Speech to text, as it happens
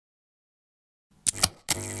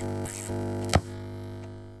This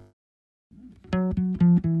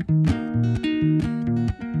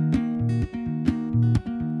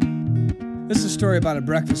is a story about a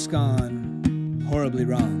breakfast gone horribly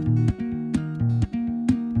wrong.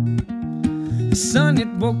 The sun, it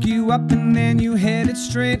woke you up and then you headed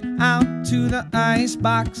straight out to the ice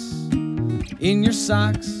box. In your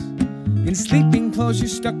socks, in sleeping clothes, you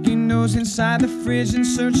stuck your nose inside the fridge in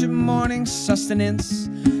search of morning sustenance,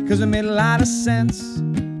 'cause it made a lot of sense.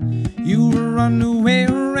 You were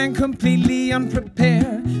unaware and completely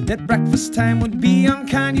unprepared that breakfast time would be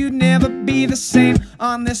unkind. You'd never be the same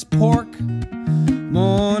on this pork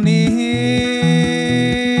morning.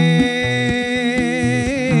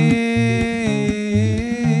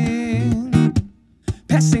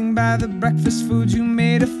 Passing by the breakfast food, you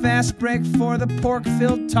made a fast break for the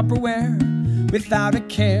pork-filled Tupperware without a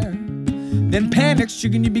care. Then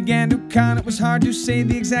panic-stricken, you began to count. It was hard to say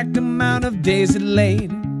the exact amount of days it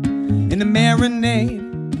laid in the marinade.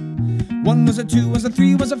 1 was a 2, was a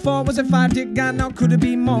 3, was a 4, was a 5, dear God, now could it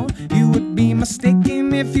be more? You would be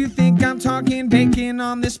mistaken if you think I'm talking bacon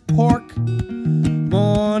on this pork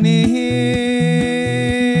morning.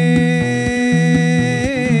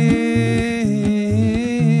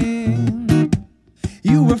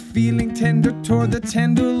 You were feeling tender toward the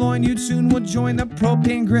tenderloin. You soon would join the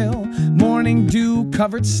propane grill, morning dew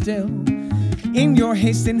covered still. In your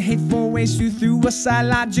haste and hateful waste, you threw aside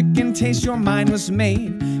logic and taste. Your mind was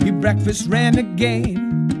made, you breakfast renegade.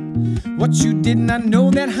 What you did not know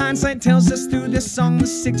that hindsight tells us through this song, the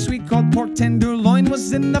 6-week-old pork tenderloin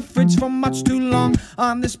was in the fridge for much too long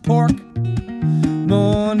on this pork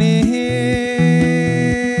morning.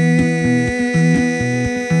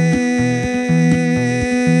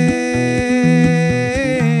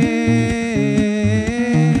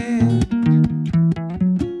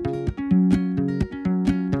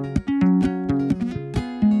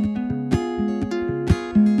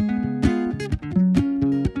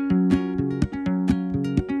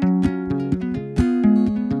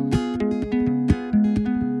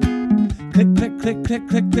 Click, click, click,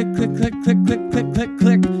 click, click, click, click, click, click, click, click, click,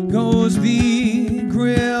 click goes the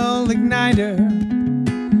grill igniter.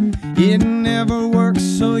 It never works,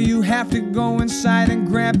 so you have to go inside and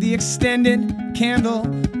grab the extended candle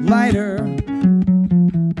lighter.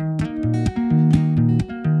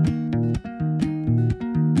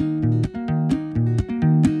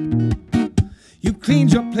 You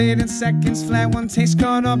cleaned your plate in seconds flat. One taste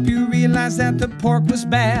caught up, you realized that the pork was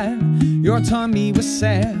bad. Your tummy was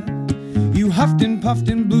sad. You huffed and puffed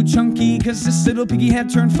and blew chunky, 'cause this little piggy had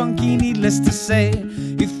turned funky. Needless to say,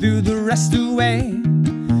 you threw the rest away.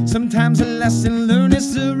 Sometimes a lesson learned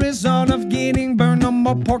is the result of getting burned. No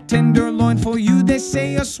more pork tenderloin for you. They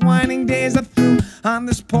say your swining days are through on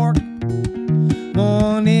this pork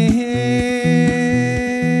morning.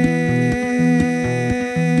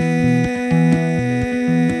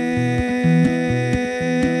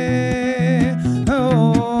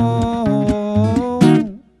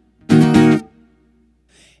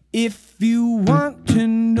 If you want to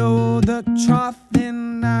know the truth,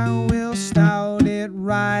 then I will stout it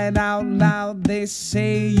right out loud. They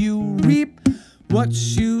say you reap what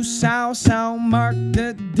you sow, so mark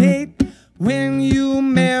the date when you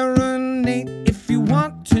marinate. If you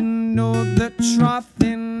want to know the truth,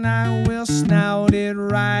 then I will snout it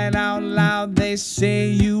right out loud. They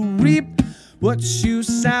say you reap what you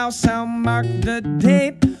sow, so mark the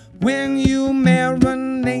date when you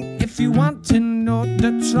marinate. If you want to know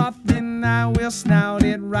the truth, then I will snout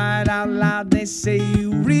it right out loud. They say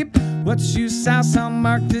you reap what you sow, so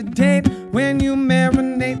mark the date when you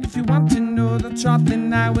marinate. If you want to know the truth,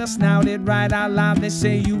 then I will snout it right out loud. They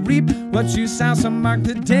say you reap what you sow, so mark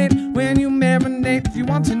the date when you marinate. If you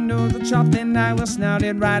want to know the truth, then I will snout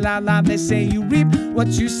it right out loud. They say you reap what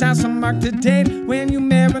you sow, so mark the date when you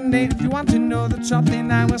marinate. If you want to know the truth,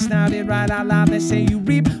 then I will snout it right out loud. They say you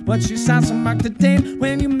reap what you sow, so mark the date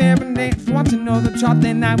when you marinate. If you want to know the truth,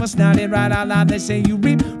 then I will snout it right out loud. They say you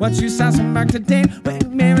reap what you sow, so mark the date when you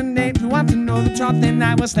marinate. If you want to know the truth, then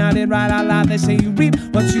I will snout it right out loud. They say you reap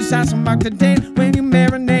what you sow, so mark the date when you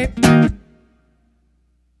marinate.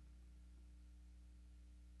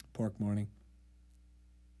 Pork morning.